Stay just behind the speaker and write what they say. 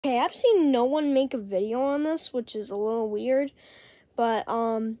Okay, I've seen no one make a video on this, which is a little weird, but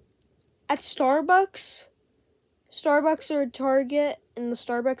at Starbucks or Target, in the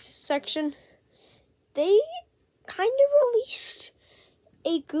Starbucks section, they kind of released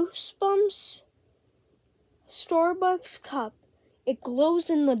a Goosebumps Starbucks cup. It glows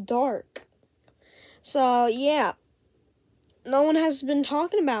in the dark. So yeah, no one has been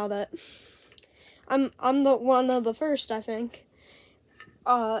talking about it. I'm the one of the first, I think,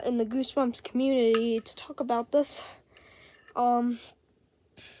 in the Goosebumps community to talk about this. You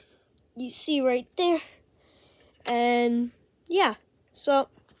see right there, and yeah, so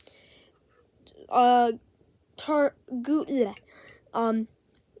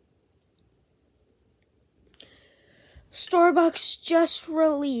Starbucks just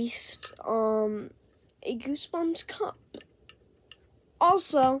released a Goosebumps cup.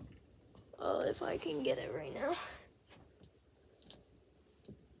 Also, if I can get it right now.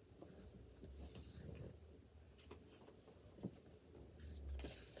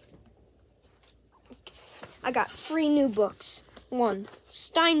 I got 3 new books. 1,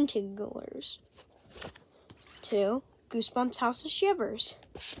 Stinetinglers. 2, Goosebumps House of Shivers.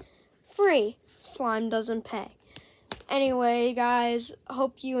 3, Slime Doesn't Pay. Anyway, guys,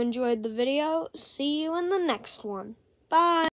 hope you enjoyed the video. See you in the next one. Bye.